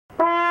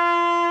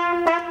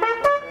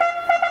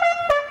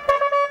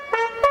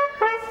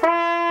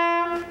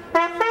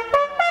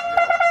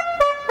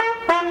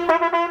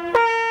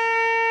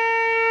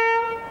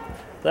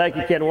Thank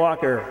you, Ken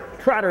Walker.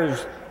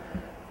 Trotters,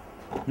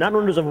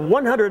 non-runners of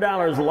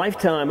 $100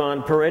 lifetime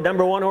on parade.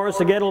 Number 1 horse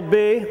again will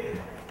be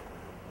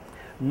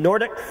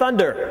NORDIC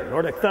THUNDER.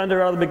 NORDIC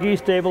THUNDer out of the McGee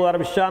stable out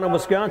of Shawano,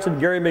 Wisconsin.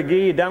 Gary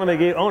McGee, Donna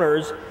McGee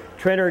owners.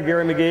 Trainer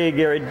Gary McGee,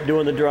 Gary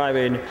doing the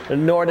driving. The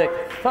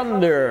NORDIC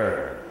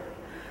THUNDer.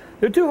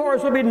 The 2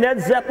 horse will be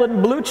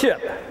NEDZEPLIN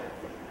BLUECHIP.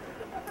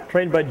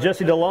 Trained by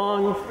Jesse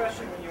DeLong.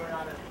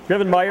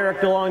 Driven by Eric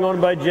DeLong,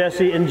 owned by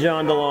Jesse and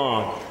John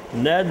DeLong.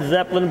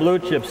 NEDZEPLIN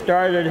BLUECHIP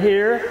started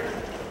here.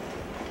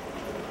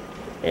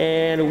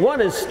 And won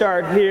his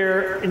start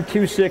here in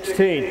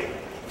 2/16.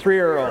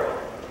 3-year-old.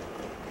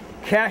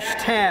 Cash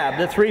Tab,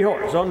 the 3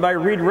 horse, owned by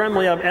Reed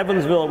Remley of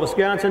Evansville,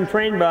 Wisconsin,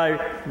 trained by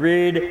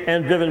Reed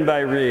and driven by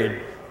Reed.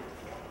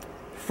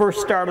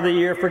 First start of the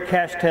year for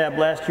Cash Tab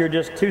last year,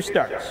 just 2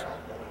 starts.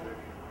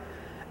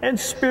 And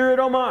Spirit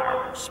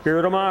Omar,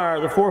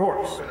 the 4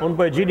 horse, owned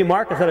by G.D.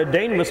 Marcus out of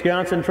Dane,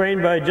 Wisconsin,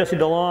 trained by Jesse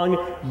DeLong,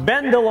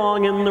 Ben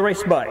DeLong in the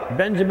race bike.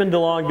 Benjamin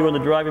DeLong doing the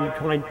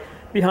driving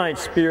behind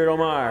Spirit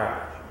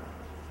Omar.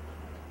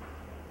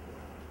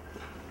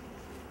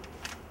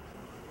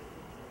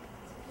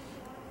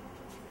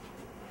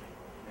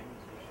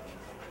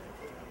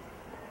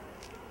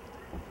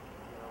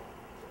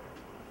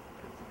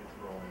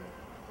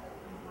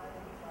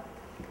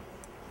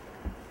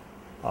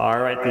 All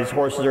right, these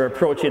horses are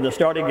approaching the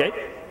starting gate,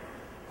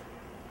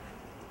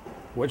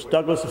 which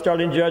Douglas, the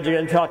starting judge,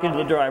 again talking to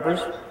the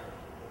drivers.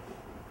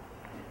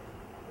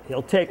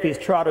 He'll take these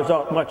trotters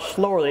out much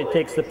slower than he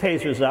takes the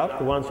pacers out.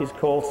 He wants these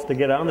colts to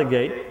get on the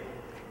gate.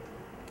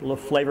 A little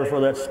flavor for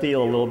that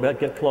steel a little bit,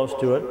 get close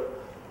to it.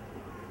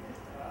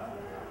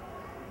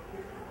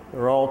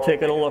 They're all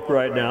taking a look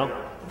right now.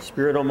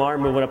 Spirit Omar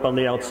moving up on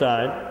the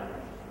outside.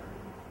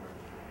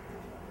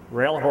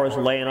 Rail horse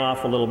laying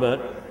off a little bit.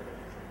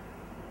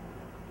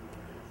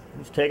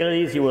 He's taking it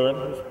easy with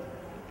him.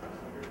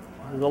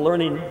 There's a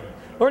learning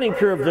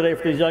curve today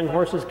for these young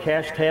horses.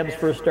 Cash Tab's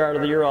first start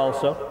of the year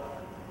also.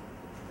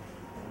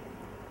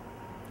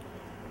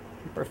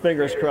 Keep our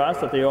fingers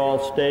crossed that they all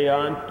stay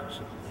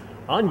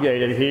on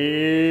gate, and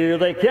here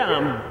they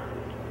come.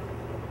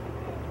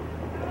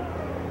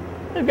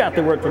 They've got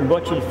the word from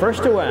Butch, and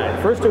first to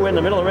win in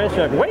the middle of the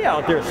racetrack, way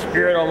out there,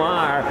 Spirit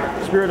Omar.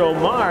 Spirit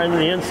Omar in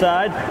the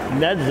inside.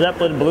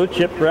 NEDZEPLIN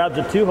BLUECHIP grabs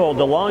a 2-hole.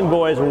 The long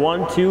boys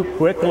 1-2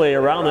 quickly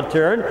around the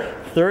turn.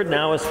 Third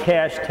now is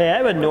Cash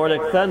Tab, and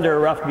NORDIC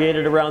THUNDer rough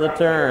gated around the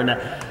turn.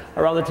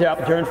 Around the top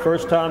of the turn,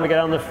 first time to get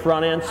on the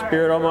front end,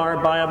 Spirit Omar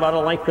by about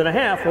 1.5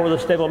 lengths over the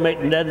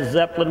stablemate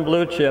NEDZEPLIN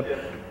BLUECHIP.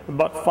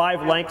 About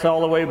 5 lengths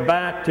all the way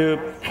back to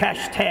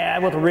Cash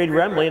Tab with Reed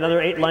Remley. Another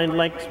 8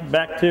 lengths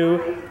back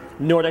to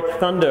NORDIC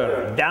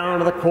THUNDer. Down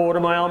to the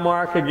quarter-mile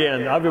mark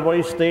again.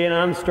 Everybody staying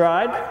on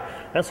stride.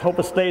 Let's hope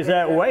it stays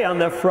that way on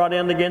the front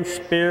end against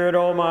Spirit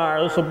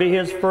Omar. This will be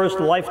his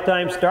first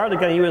lifetime start.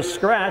 Again, he was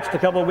scratched a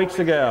couple of weeks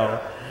ago.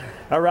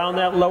 Around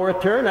that lower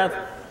turn, that's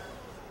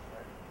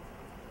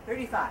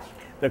 35.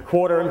 The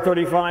 1/4 and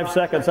 35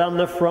 seconds on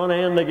the front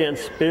end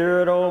against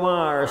Spirit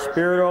Omar.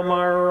 Spirit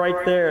Omar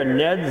right there.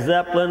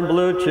 NEDZEPLIN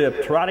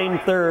BLUECHIP trotting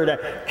third.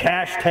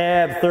 Cash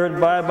Tab third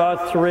by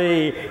about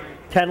 3.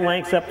 10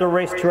 lengths up the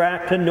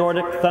racetrack to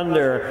NORDIC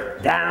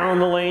THUNDer. Down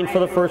the lane for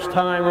the first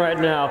time right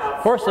now.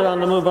 Horse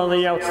on the move on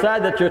the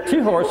outside. That's your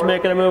 2 horse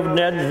making a move.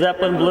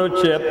 NEDZEPLIN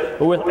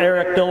BLUECHIP with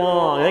Eric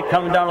DeLong. They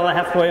come down to the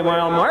halfway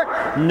mile mark.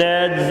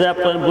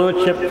 NEDZEPLIN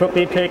BLUECHIP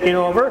quickly taking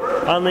over.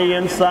 On the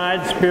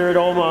inside, Spirit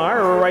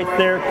Omar. Right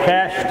there,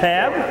 Cash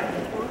Tab.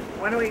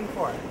 108 and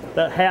 4.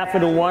 The half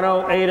and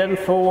 108 and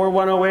 4,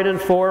 108 and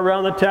 4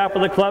 around the top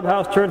of the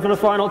clubhouse turn for the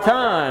final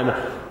time.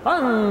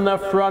 On the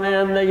front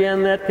end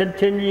again, that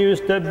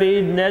continues to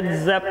be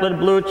NEDZEPLIN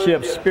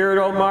BLUECHIP. Spirit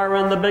Omar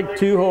in the big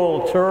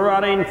 2-hole,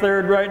 trotting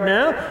third right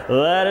now.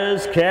 That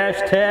is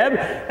Cash Tab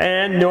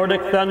and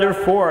NORDIC THUNDer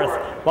fourth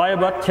by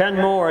about 10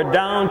 more.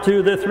 Down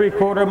to the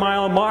 3/4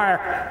 mile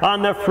mark.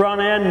 On the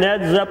front end,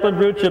 NEDZEPLIN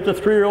BLUECHIP, the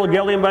 3-year-old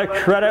gelding by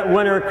Credit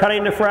Winner,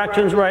 cutting the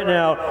fractions right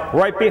now.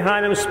 Right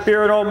behind him,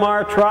 Spirit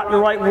Omar trotting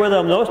right with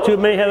him. Those two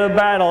may have a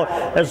battle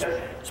as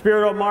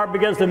Spirit Omar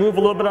begins to move a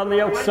little bit on the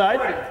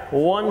outside.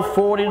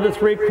 140 to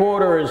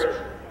 3/4.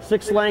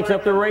 6 lengths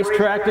up the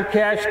racetrack to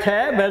Cash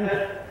Tab, and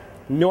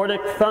NORDIC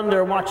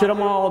THUNDer watching them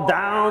all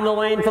down the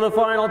lane for the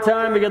final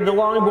time. We get the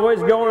long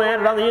boys going at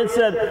it on the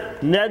inside.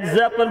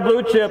 NEDZEPLIN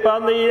BLUECHIP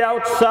on the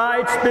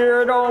outside.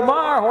 Spirit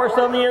Omar, horse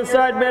on the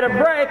inside, made a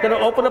break and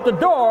open up the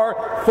door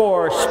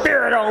for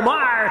Spirit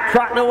Omar.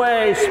 Trotting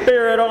away,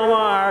 Spirit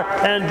Omar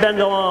and Ben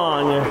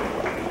DeLong.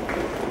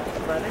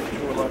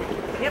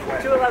 Yep,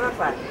 211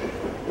 flat.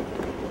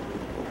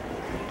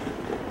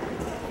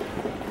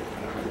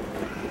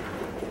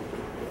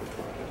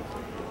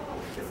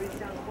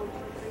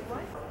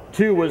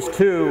 Two was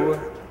 2,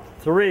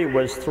 3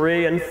 was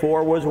 3, and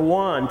 4 was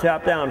 1.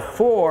 Top down,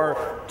 4,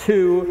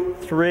 2,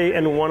 3,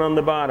 and 1 on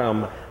the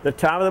bottom. The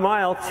top of the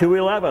mile,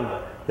 2:11.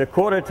 The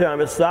quarter time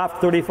is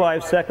soft,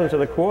 35 seconds of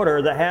the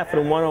quarter. The half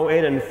and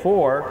 108 and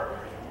 4.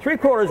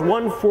 3/4,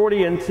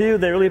 140 and 2.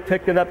 They really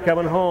picked it up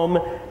coming home.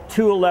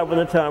 2:11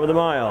 the time of the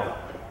mile.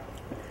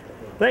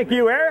 Thank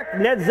you, Eric.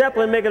 Ned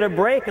Zeppelin making a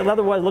break. It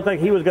otherwise looked like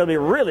he was going to be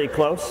really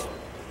close.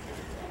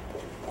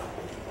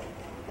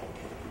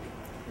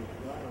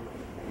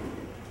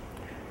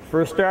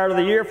 First start of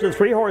the year for the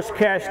 3-horse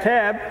Cash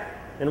Tab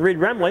and Reed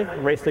Remley.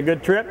 Raced a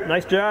good trip.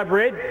 Nice job,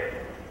 Reed.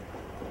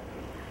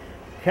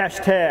 Cash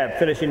Tab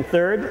finishing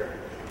 3rd.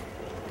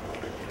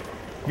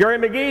 Gary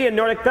McGee and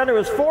Nordic Thunder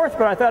was 4th,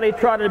 but I thought he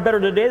trotted better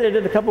today than he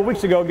did a couple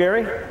weeks ago,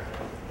 Gary.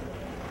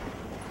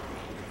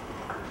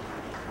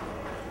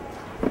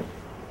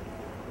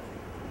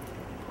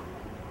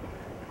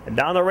 And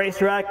down the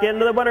racetrack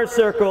into the winner's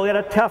circle. He had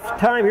a tough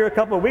time here a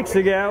couple of weeks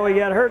ago. He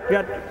got hurt,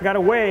 got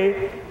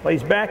away. But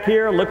he's back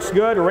here, looks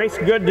good, raced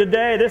good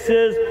today. This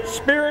is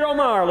Spirit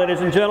Omar, ladies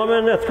and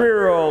gentlemen, a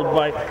 3-year-old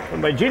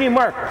by Jeannie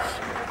Marcus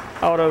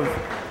out of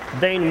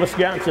Dane,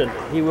 Wisconsin.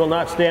 He will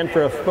not stand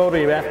for a photo.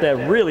 You have to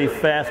have really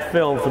fast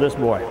film for this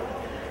boy.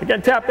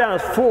 Again, top down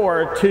is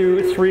 4,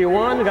 2, 3,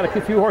 1. Got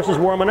a few horses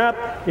warming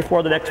up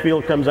before the next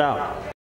field comes out.